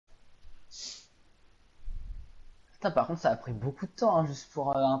Putain, par contre, ça a pris beaucoup de temps hein, juste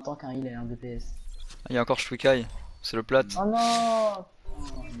pour un tank, un heal et un DPS. Il y a encore Shwikai, c'est le plat. Oh non.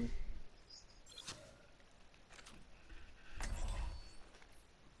 Putain,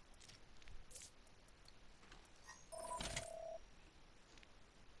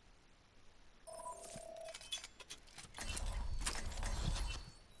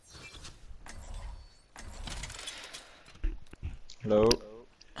 Hello.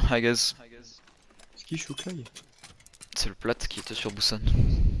 Hi guys. C'est qui Chouklaï? C'est le plat qui était sur Busan.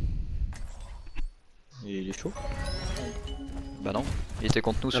 Et il est chaud? Bah non, il était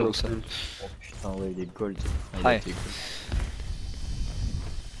contre nous sur Busan. Oh putain ouais, il est gold. Hi.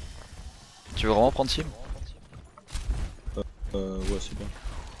 Tu veux vraiment prendre team? Ouais c'est bien.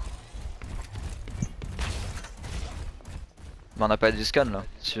 Mais on a pas de scan là,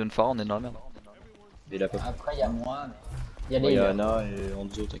 si on Phare on est dans la merde. Il a pas. après, il y a moi, mais il y a Ouais, les y a healers. Anna et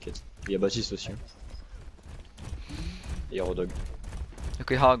Anzo, t'inquiète. Il y a Baptiste aussi. Et Rodog.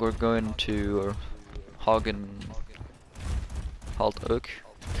 Okay, Hog, we're going to Hog and Halt Oak.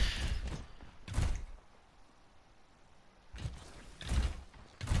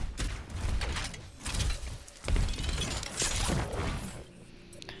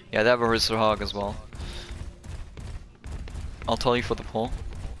 Yeah, they have a Rizzer Hog as well. I'll tell you for the pull.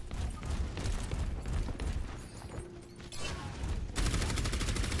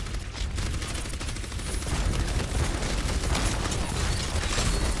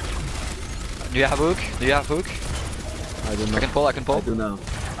 Do you have hook? Do you have hook? I don't know. I can pull, I can pull. I don't know.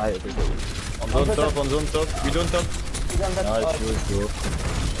 On zone top, on zone top. We don't top. Nice, go.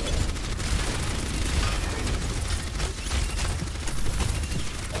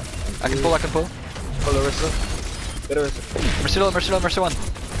 I can pull, I can pull. Pull the rest of. Get a rest. Mercy low, Mercy low, Mercy one.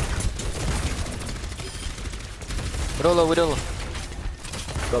 Widow low, Widow low.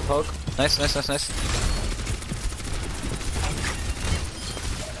 Got hog. Nice, nice, nice, nice.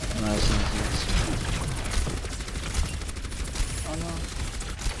 Nice. Oh non.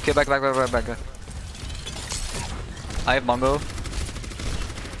 Okay, back. I have Mongo.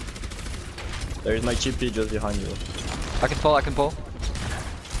 There is my chippy just behind you. I can pull, I can pull.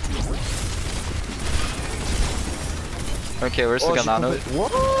 Okay, where's the Ganano?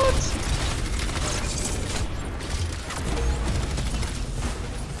 What?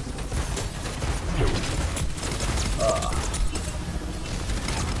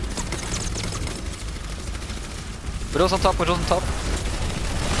 Widow's on top, Widow's on top.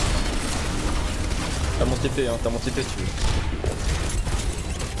 T'as mon TP, hein, t'as mon TP si tu veux.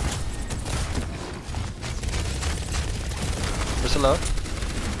 Where's the low?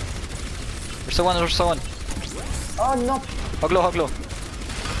 Where's the one, where's the one? Oh non. Hog low, hog low.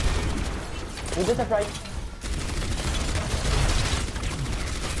 We just have right.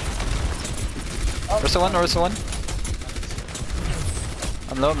 Where's the one, where's the one?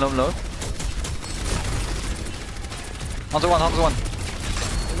 I'm low, I'm low, I'm low. On the one, on the one.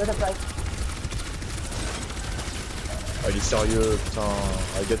 We just have right. Ah, il est sérieux, putain.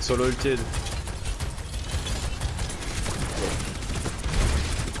 I get solo ulted.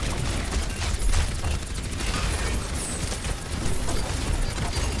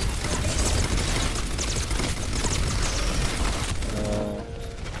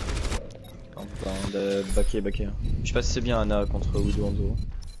 Backé. Je sais pas si c'est bien Anna contre Widow Anzo.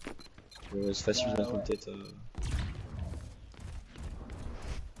 C'est facile de mettre une tête.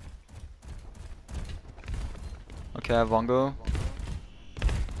 Okay, I have Vongo.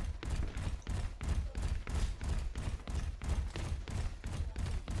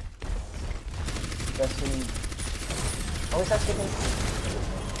 Oh, ça c'est bon.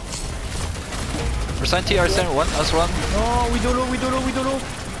 Resign TR, send one, us one. Non, Widow low.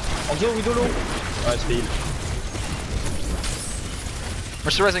 Anzo, low. Ah, c'est fail.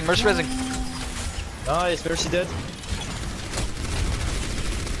 Mercy rising, Mercy rising. Nice, Mercy dead.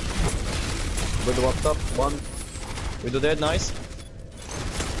 Widow up top, one. Widow dead, nice.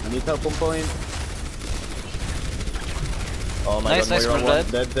 I need help on point. Oh my Nice, god, nice, Moira one one.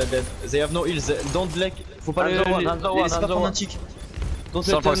 Dead. They have no heals, don't like. Faut pas les laisser pas prendre un tick. Don't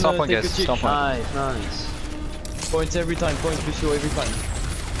let them Sans point, take a guys, tick. sans point. Nice. Point every time, point plus low every time.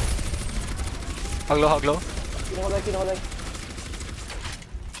 Hog low. Il relock.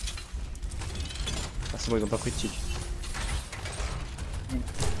 Ah c'est bon, ils ont pas pris de tick.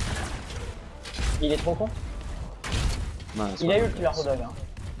 Il est trop con. Il a eu le tueur Rodog. Hein.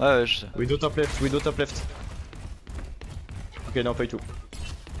 Ouais, je sais. Widow top left. Ok, non, pas du tout.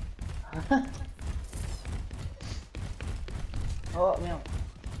 Oh merde.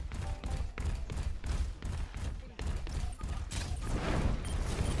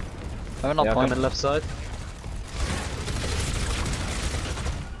 I'm on point. left side.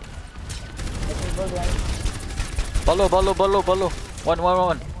 behind. Below.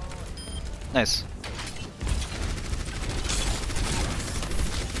 One. Nice.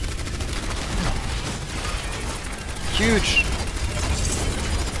 Huge.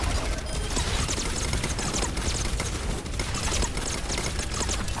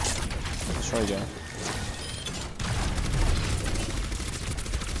 Let's try again.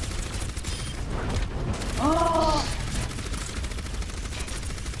 Oh,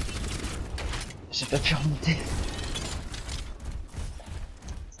 j'ai pas pu remonter.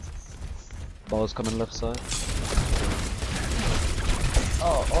 Ball's coming left side.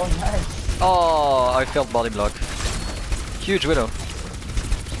 Oh, nice. Oh, I failed body block. Huge widow.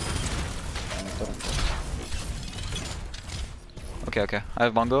 Okay. I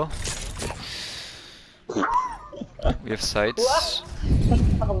have Mongo. We have sights.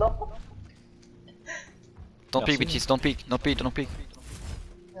 Pardon. Don't peek, bitches. Don't peek.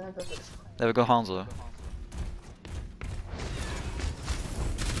 There we go, Hanzo.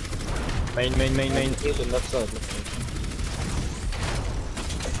 Main. Left side.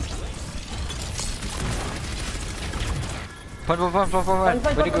 Point.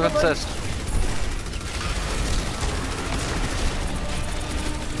 Where do you go contest?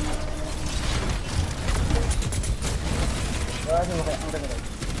 Ouais, j'aimerais un damage.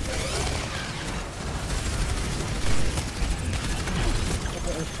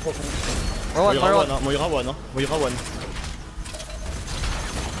 Moira one.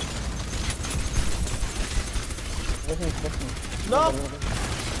 Vas-y. No!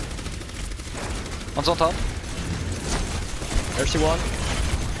 One's on top. Mercy one.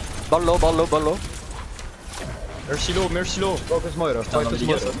 Ball low. Mercy low. Focus Moira.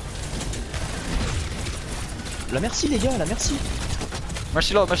 La merci les gars, la merci.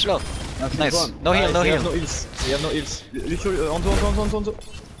 Mercy low. Nice. No heal. We have no heals. Literally, Onzo.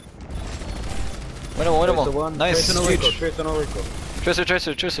 Winnable. Nice. Huge.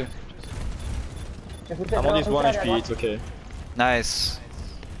 Tracer. I'm on this 1 HP, it's okay. Nice.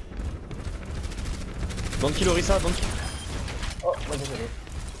 Don't kill Orisa, don't kill. Oh, ouais, désolé.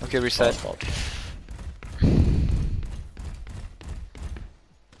 Okay, reset.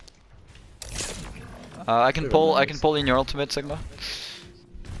 I can pull in your ultimate, Sigma.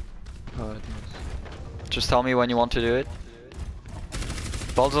 Just tell me when you want to do it.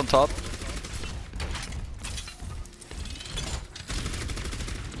 Ball's on top.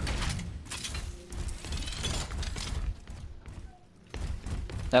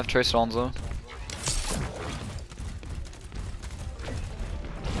 I have Tracer Onzo.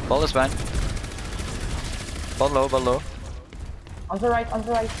 Ball is fine. Ball low. On the right.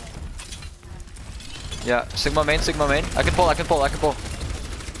 Yeah, Sigma main. I can pull.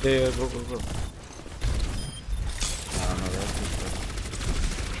 Yeah, go.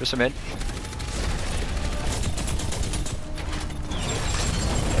 Tracer mid.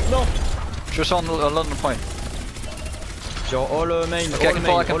 No! Tracer on London point. You're all main. Okay,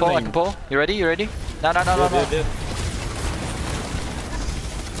 I can pull. You ready? No. Yeah.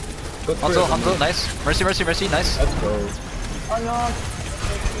 Hanzo, nice. Mercy, nice. Let's go. Oh no.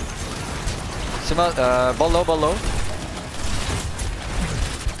 Sigma, ball low. Ball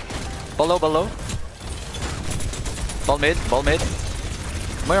low. Ball mid.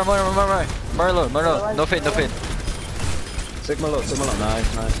 Moira low. No fade. Sigma low.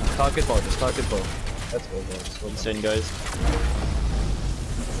 Nice. Target ball. Let's go, guys. Insane, guys.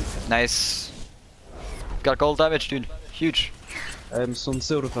 Nice. Got gold damage, dude. Huge. I'm some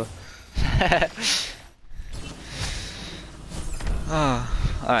silver.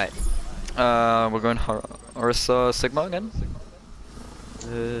 Alright. We're going Orisa Sigma again?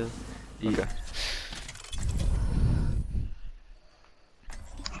 Okay.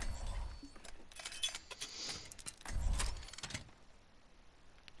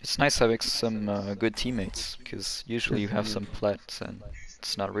 It's nice having some good teammates, because usually you have some plats and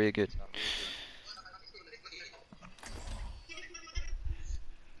it's not really good.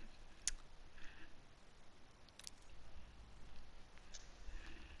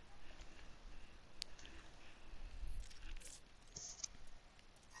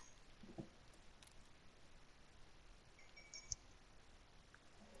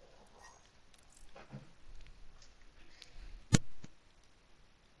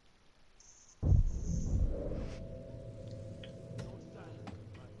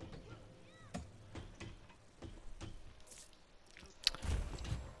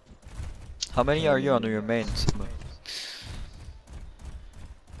 How many are you on your main, Sigma?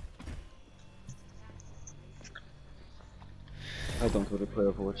 I don't really play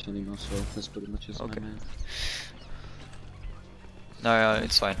Overwatch anymore, so that's pretty much it. Okay. No,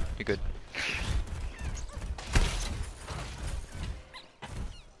 it's fine. You're good.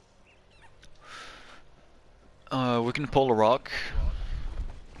 We can pull a rock.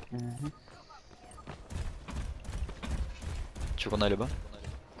 Tu veux qu'on aille là-bas?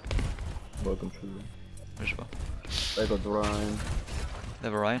 Ouais, comme tu veux. Je sais pas. I got Ryan.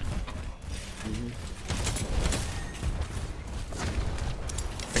 Never Ryan.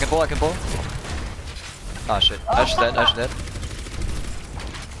 I can pull, I can pull. Ah shit. Ash is dead, Ash is dead.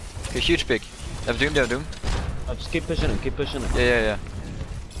 Okay, huge pick. They have Doom, they have Doom. Just keep pushing him, keep pushing him. Yeah.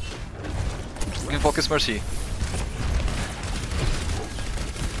 We can focus Mercy.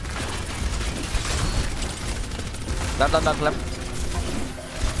 Lamp.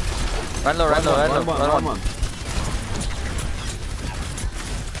 Run low. Run one.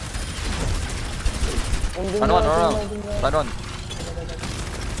 Run one.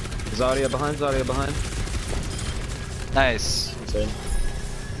 Zarya behind. Nice. Insane.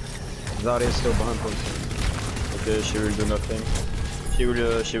 Zarya is still behind point. Okay, she will do nothing. She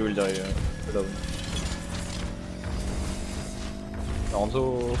will die. Alone. Alonso.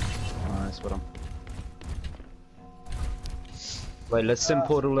 Nice, but wait, let's send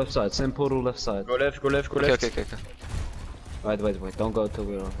portal left side. Go left. Okay. Wait, don't go till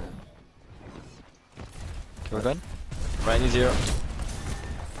we're on here. Okay, we're good? Ryan is here.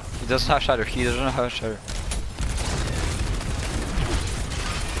 He doesn't have shatter,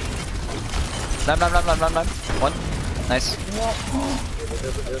 Lamp. One. Nice.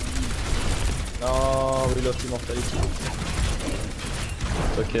 No, we lost immortality.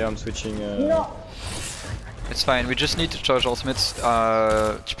 It's okay, I'm switching. It's fine, we just need to charge ultimates.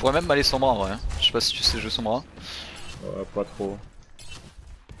 Tu pourrais même aller sombra en vrai. Je sais pas si tu sais jouer sombra. Pas trop.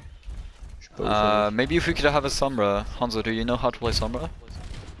 Maybe if we could have a Sombra. Hanzo, do you know how to play Sombra?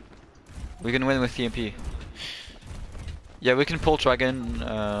 We can win with TMP. Yeah, we can pull Dragon.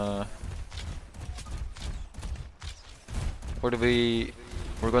 Where do we...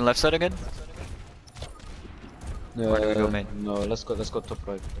 We're going left side again? Or do we go main? No, let's go top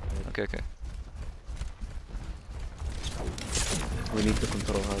right. Okay. We need to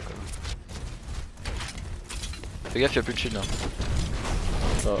control Haka. Fais gaffe, y'a plus de shield là.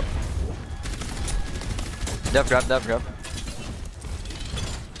 Oh. Dab grab.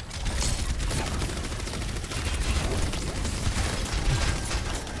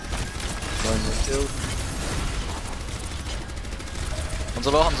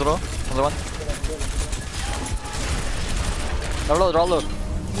 Hanzo low. Hanzo one. Draw low.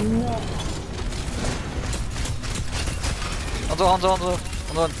 Hanzo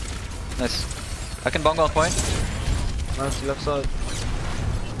one. Nice. I can bongo on point. Nice, left side.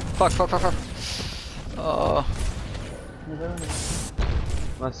 Fuck. Oh.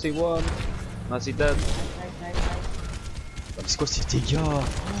 Nice one. Nice dead. C'est quoi ces dégâts?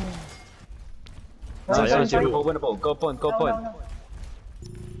 We're winnable. Go point.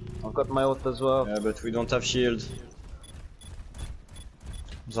 I've got my ult as well. Yeah, but we don't have shield.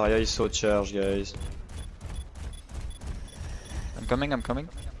 Zarya is so charged, guys. I'm coming.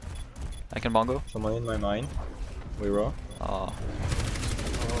 I can bongo. Someone in my mine. We raw. Oh.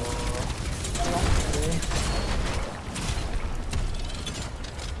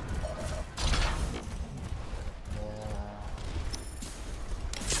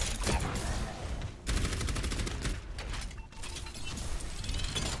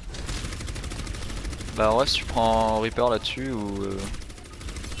 Bah en vrai si tu prends Reaper là-dessus ou...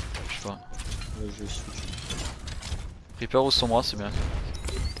 je sais pas. Je switch. Reaper ou Sombra c'est bien.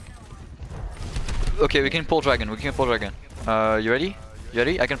 Okay, we can pull dragon. You ready?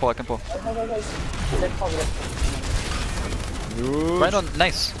 I can pull. Right on,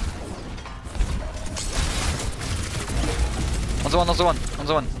 nice. On the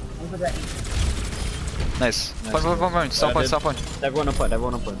one. Nice. Point. Stop point. Everyone on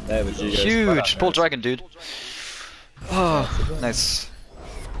point. There we go. Huge! Pull dragon, dude. Oh, nice.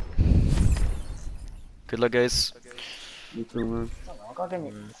 Good luck, guys. You too, man. Encore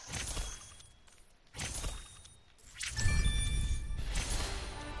gagné.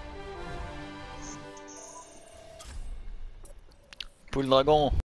 Pull dragon.